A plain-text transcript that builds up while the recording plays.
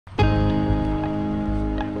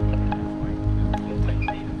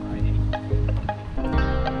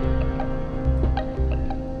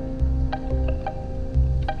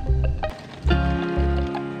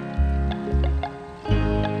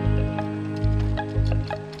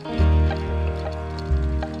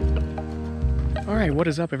Alright, what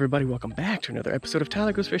is up everybody? Welcome back to another episode of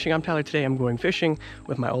Tyler Goes Fishing. I'm Tyler. Today I'm going fishing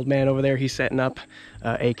with my old man over there. He's setting up,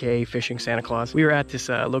 aka Fishing Santa Claus. We are at this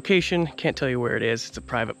location, can't tell you where it is. It's a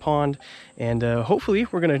private pond, and hopefully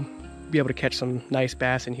we're gonna be able to catch some nice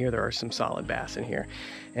bass in here. There are some solid bass in here.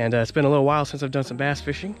 And it's been a little while since I've done some bass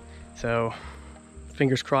fishing, so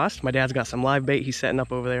fingers crossed. My dad's got some live bait he's setting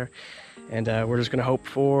up over there, and we're just gonna hope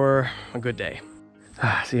for a good day.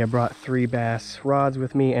 See, I brought 3 bass rods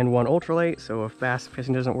with me and 1 ultralight, so if bass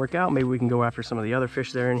fishing doesn't work out, maybe we can go after some of the other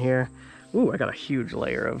fish that are in here. Ooh, I got a huge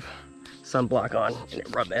layer of sunblock on, and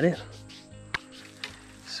rub that in.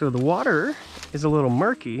 So the water is a little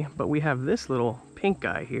murky, but we have this little pink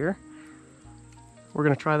guy here. We're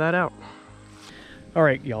gonna try that out. All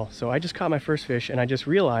right, y'all, so I just caught my first fish, and I just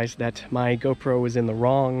realized that my GoPro was in the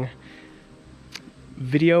wrong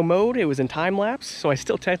video mode. It was in time lapse, so I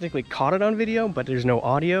still technically caught it on video, but there's no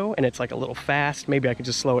audio and it's like a little fast. Maybe I can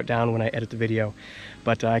just slow it down when I edit the video.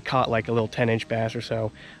 But I caught like a little 10-inch bass or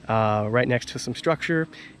so right next to some structure,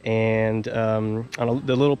 and on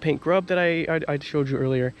the little pink grub that I showed you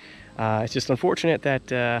earlier. It's just unfortunate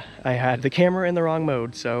that I had the camera in the wrong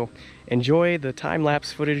mode, so enjoy the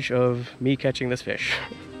time-lapse footage of me catching this fish.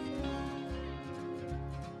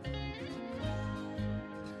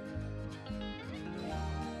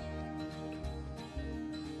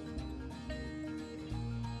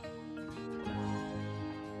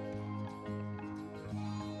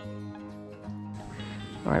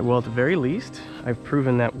 All right, well, at the very least, I've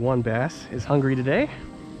proven that one bass is hungry today.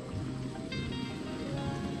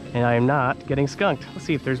 And I am not getting skunked. Let's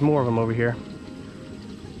see if there's more of them over here.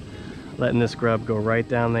 Letting this grub go right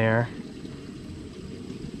down there.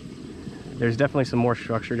 There's definitely some more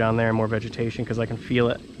structure down there, more vegetation, because I can feel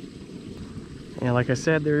it. And like I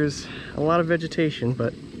said, there's a lot of vegetation,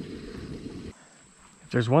 but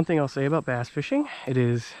if there's one thing I'll say about bass fishing, it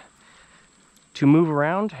is to move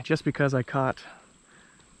around. Just because I caught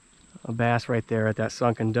a bass right there at that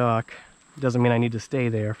sunken dock doesn't mean I need to stay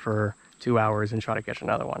there for 2 hours and try to catch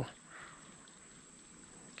another one.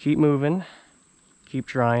 Keep moving, keep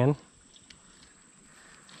trying.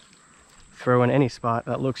 Throw in any spot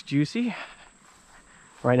that looks juicy.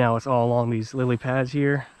 Right now it's all along these lily pads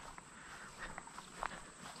here.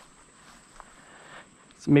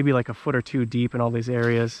 It's maybe like a foot or 2 deep in all these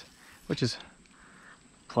areas, which is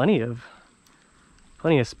plenty of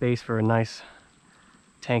space for a nice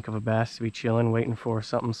tank of a bass to be chilling, waiting for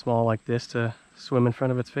something small like this to swim in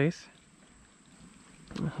front of its face.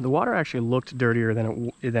 The water actually looked dirtier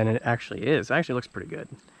than it actually is. It actually looks pretty good.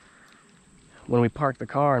 When we parked the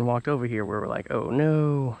car and walked over here, we were like, oh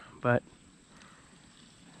no, but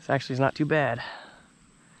this actually is not too bad.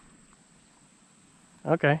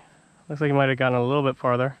 Okay, looks like you might have gotten a little bit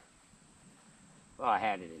farther. Well, I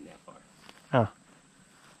had it in that far. Oh.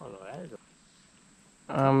 Oh no, that is a...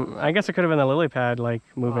 I guess it could have been the lily pad, like,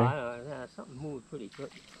 moving. Oh, I know, yeah, something moved pretty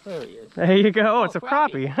quick. There he is. There you go, oh, it's a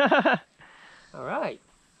crappie. All right.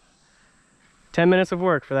 10 minutes of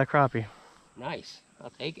work for that crappie. Nice, I'll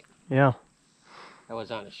take it. Yeah. That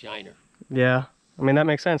was on a shiner. Yeah, I mean, that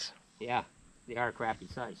makes sense. Yeah, they are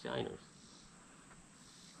crappie size shiners.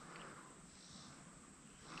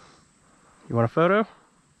 You want a photo?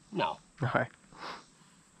 No. All right.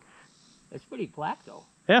 It's pretty black though.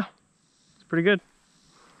 Yeah, it's pretty good.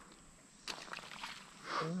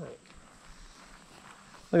 All right.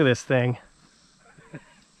 Look at this thing.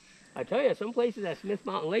 I tell you, some places at Smith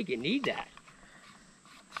Mountain Lake, you need that.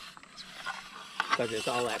 Because it's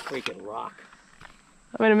all that freaking rock.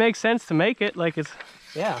 I mean, it makes sense to make it like it's...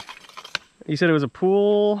 Yeah. You said it was a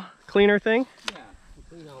pool cleaner thing? Yeah,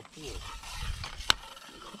 clean out pool.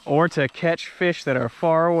 Or to catch fish that are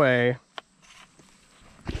far away.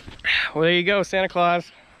 Well, there you go, Santa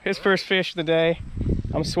Claus. His first fish of the day.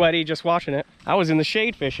 I'm sweaty just watching it. I was in the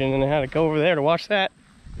shade fishing and I had to go over there to watch that.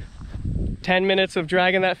 10 minutes of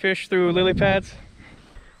dragging that fish through lily pads.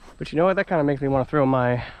 But you know what? That kind of makes me want to throw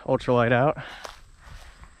my ultralight out.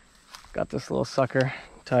 Got this little sucker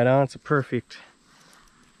tied on. It's a perfect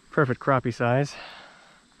crappie size.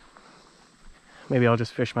 Maybe I'll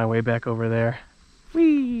just fish my way back over there.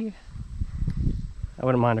 Whee! I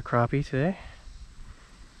wouldn't mind a crappie today.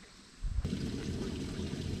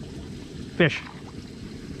 Fish.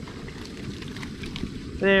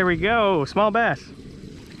 There we go, small bass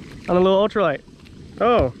on a little ultralight.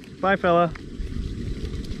 Oh, bye fella.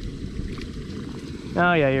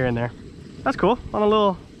 Oh yeah, you're in there. That's cool, on a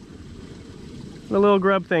little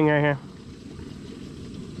grub thing right here.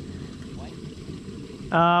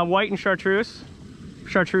 White and chartreuse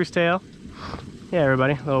tail. Yeah,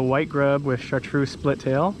 everybody, a little white grub with chartreuse split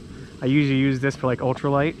tail. I usually use this for like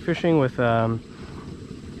ultralight fishing with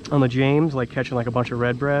on the James, like catching like a bunch of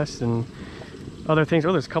red breasts and other things.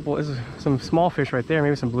 Oh, there's some small fish right there,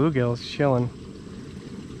 maybe some bluegills chilling.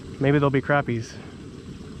 Maybe there'll be crappies.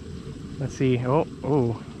 Let's see.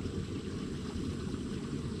 Oh.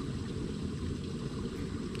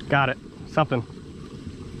 Got it. Something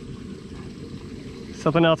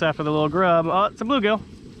else after the little grub. Oh, it's a bluegill.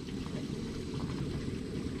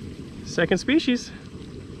 Second species.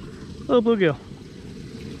 Little bluegill.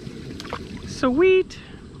 Sweet.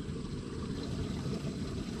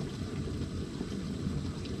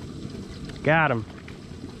 Got him.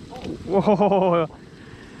 Whoa.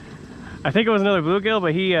 I think it was another bluegill,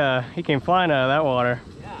 but he came flying out of that water.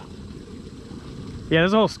 Yeah. Yeah,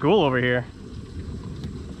 there's a whole school over here.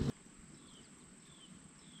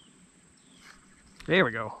 There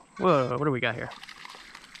we go. Whoa, what do we got here?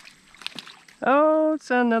 Oh,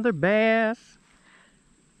 it's another bass.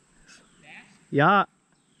 Yeah.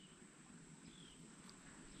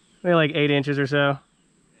 Maybe like 8 inches or so.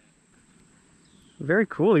 Very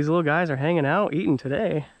cool. These little guys are hanging out, eating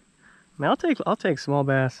today. I mean, I'll take small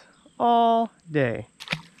bass all day.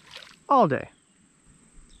 All day.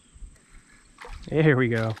 Here we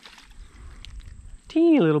go.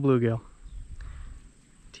 Teeny little bluegill.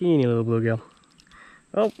 Teeny little bluegill.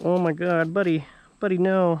 Oh my God, buddy. Buddy,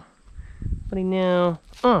 no. Buddy, no.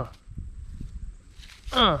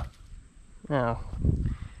 No.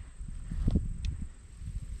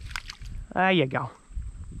 There you go.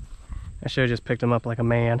 I should have just picked him up like a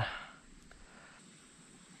man.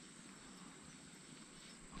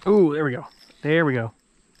 Ooh, there we go. There we go.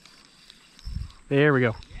 There we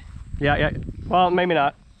go. Yeah. Well, maybe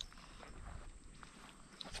not.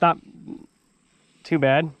 It's not too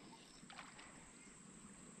bad.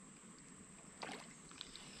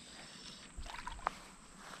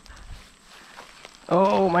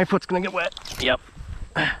 Oh, my foot's gonna get wet. Yep.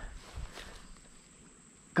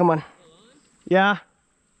 Come on. Yeah.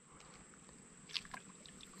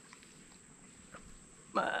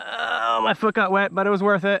 Oh, my foot got wet, but it was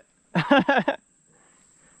worth it. Oh,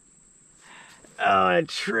 I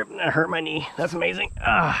tripped and I hurt my knee. That's amazing.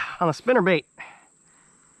 On a spinner bait.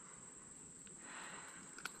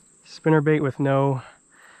 Spinner bait with no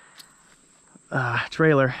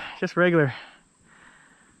trailer, just regular.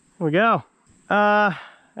 Here we go.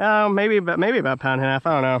 Maybe about a pound and a half.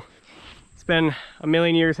 I don't know. It's been a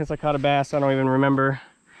million years since I caught a bass. I don't even remember.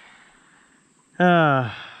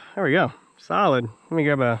 There we go. Solid. Let me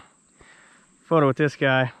grab a photo with this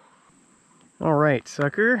guy. All right,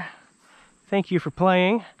 sucker. Thank you for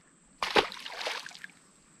playing.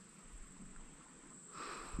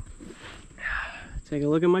 Take a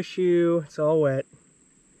look at my shoe. It's all wet.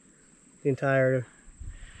 The entire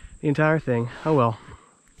thing. Oh well.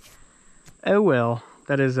 Oh well.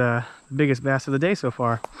 That is the biggest bass of the day so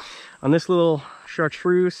far. On this little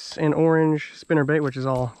chartreuse and orange spinner bait, which is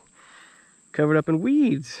all covered up in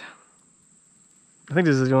weeds. I think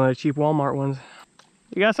this is one of the cheap Walmart ones.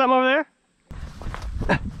 You got something over there?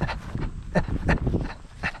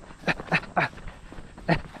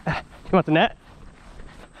 You want the net?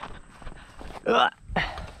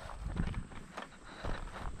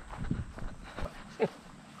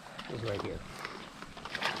 It's right here.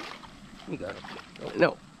 You got it. Oh.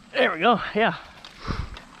 No. There we go. Yeah.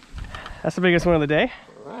 That's the biggest one of the day.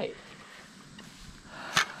 All right.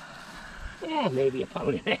 Yeah, maybe a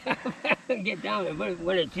pound and a half. Get down there. But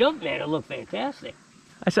when it jumped, man, it looked fantastic.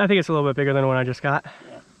 I think it's a little bit bigger than the one I just got.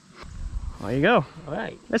 Yeah. There you go. All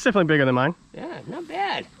right. That's definitely bigger than mine. Yeah, not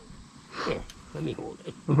bad. Here, let me hold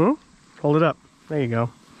it. Mm-hmm. Hold it up. There you go.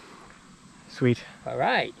 Sweet. All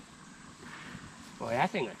right. Boy, that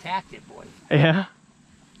thing attacked it, boy. Yeah.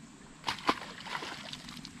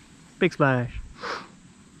 Big splash.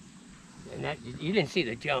 And that, you didn't see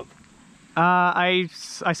the jump. I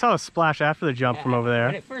saw a splash after the jump from over there.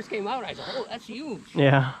 When it first came out, I said, oh, that's huge.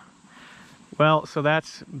 Yeah. Well, so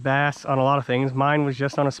that's bass on a lot of things. Mine was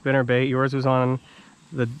just on a spinner bait. Yours was on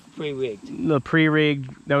the Pre-rigged. The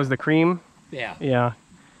pre-rigged. That was the cream. Yeah. Yeah.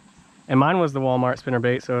 And mine was the Walmart spinner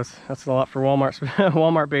bait. So that's a lot for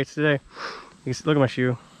Walmart baits today. You can look at my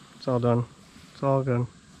shoe. It's all done. It's all good.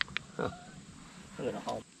 Huh. I'm gonna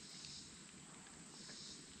haul.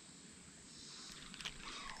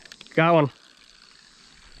 Got one.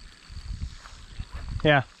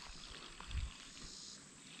 Yeah.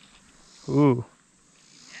 Ooh.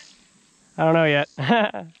 I don't know yet.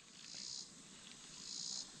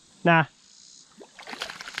 Nah.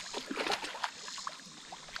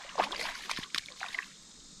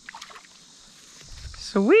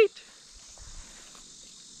 Sweet.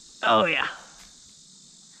 Oh yeah.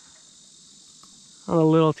 On a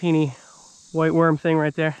little teeny white worm thing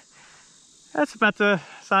right there. That's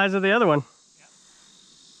size of the other one.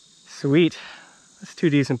 Sweet. That's 2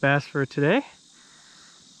 decent bass for today.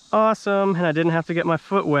 Awesome, and I didn't have to get my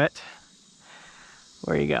foot wet.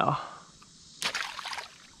 Where you go?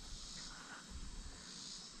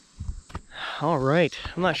 All right,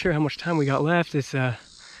 I'm not sure how much time we got left. This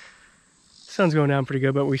sun's going down pretty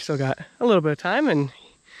good, but we still got a little bit of time, and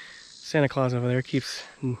Santa Claus over there keeps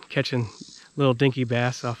catching little dinky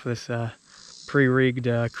bass off this pre-rigged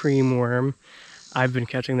cream worm. I've been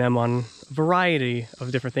catching them on a variety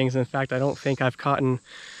of different things. In fact, I don't think I've caught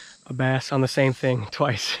a bass on the same thing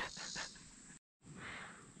twice.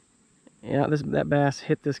 Yeah, that bass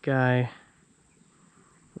hit this guy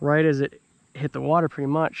right as it hit the water, pretty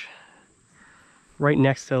much. Right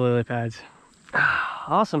next to the lily pads.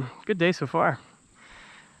 Awesome, good day so far.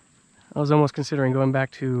 I was almost considering going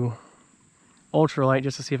back to ultralight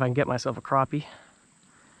just to see if I can get myself a crappie.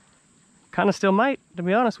 Kind of still might, to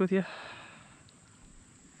be honest with you.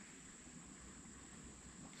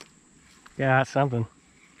 Yeah, that's something.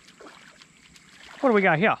 What do we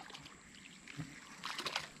got here?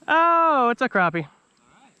 Oh, it's a crappie.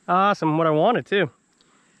 Awesome, what I wanted too.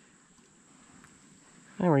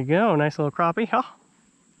 There we go, nice little crappie. Oh.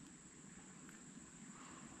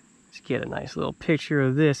 Let's get a nice little picture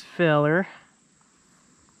of this feller.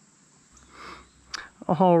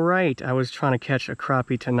 All right, I was trying to catch a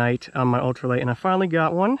crappie tonight on my ultralight, and I finally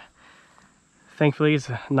got one. Thankfully,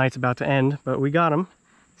 the night's about to end, but we got him.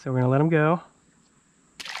 So we're gonna let him go.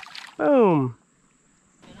 Boom.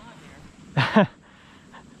 That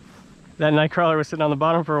night crawler was sitting on the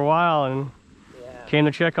bottom for a while, and came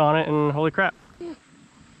to check on it, and holy crap.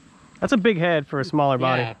 That's a big head for a smaller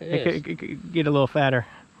body. Yeah, It could get a little fatter.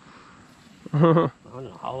 I don't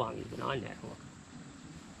know how long he's been on that hook.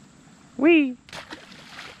 Whee!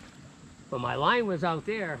 But my line was out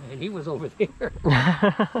there, and he was over there.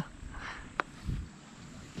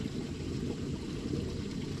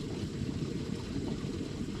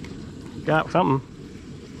 Got something.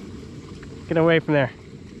 Get away from there.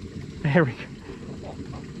 There we go.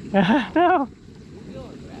 No!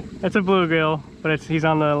 It's a bluegill, but he's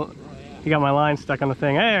on the... He got my line stuck on the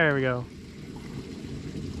thing. There we go.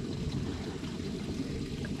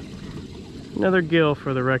 Another gill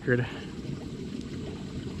for the record.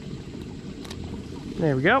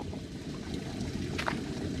 There we go.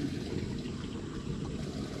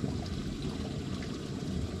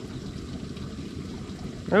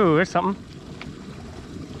 Oh, there's something.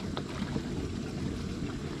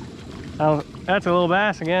 Oh, that's a little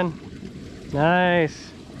bass again.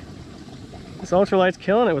 Nice. This ultralight's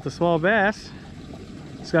killing it with the small bass.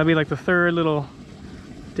 It's gotta be like the third little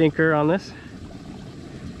dinker on this.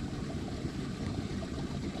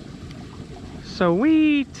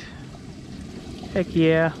 Sweet. Heck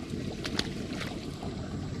yeah.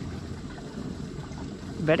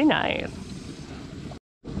 Very nice.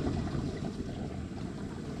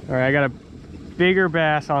 All right, I got a bigger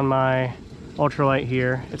bass on my ultralight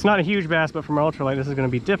here. It's not a huge bass, but for my ultralight, this is going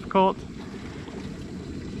to be difficult.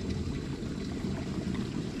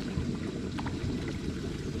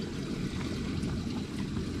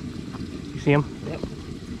 You see him? Yep.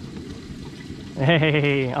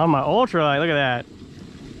 Hey, on my ultralight, look at that.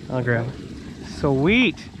 I'll grab it.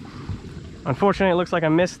 Sweet. Unfortunately, it looks like I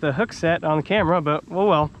missed the hook set on the camera, but oh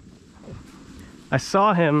well. I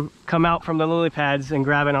saw him come out from the lily pads and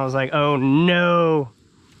grab it, and I was like, oh no.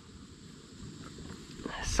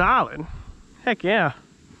 Solid. Heck yeah.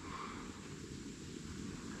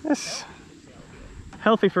 That's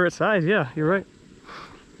healthy for its size. Yeah, you're right.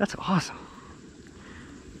 That's awesome.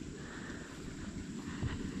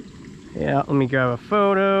 Yeah, let me grab a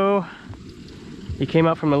photo. He came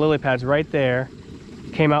out from the lily pads right there.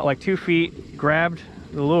 Came out like 2 feet, grabbed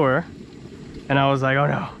the lure, and I was like, oh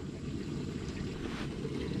no.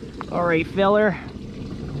 All right, feller.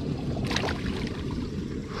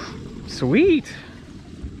 Sweet.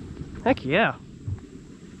 Heck yeah.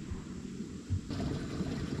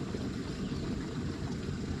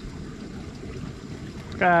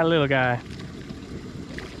 Got a little guy.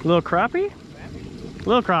 Little crappie?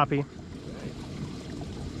 Little crappie.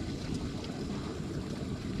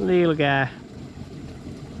 Little guy.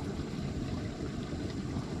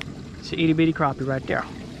 It's an itty bitty crappie right there.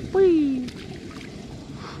 Whee!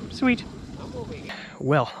 Sweet.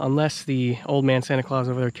 Well, unless the old man Santa Claus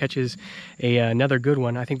over there catches another good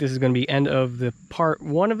one, I think this is going to be end of the part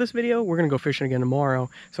 1 of this video. We're going to go fishing again tomorrow,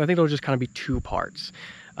 so I think it'll just kind of be 2 parts.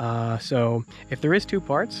 So if there is 2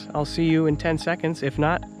 parts, I'll see you in 10 seconds. If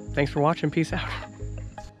not, thanks for watching. Peace out.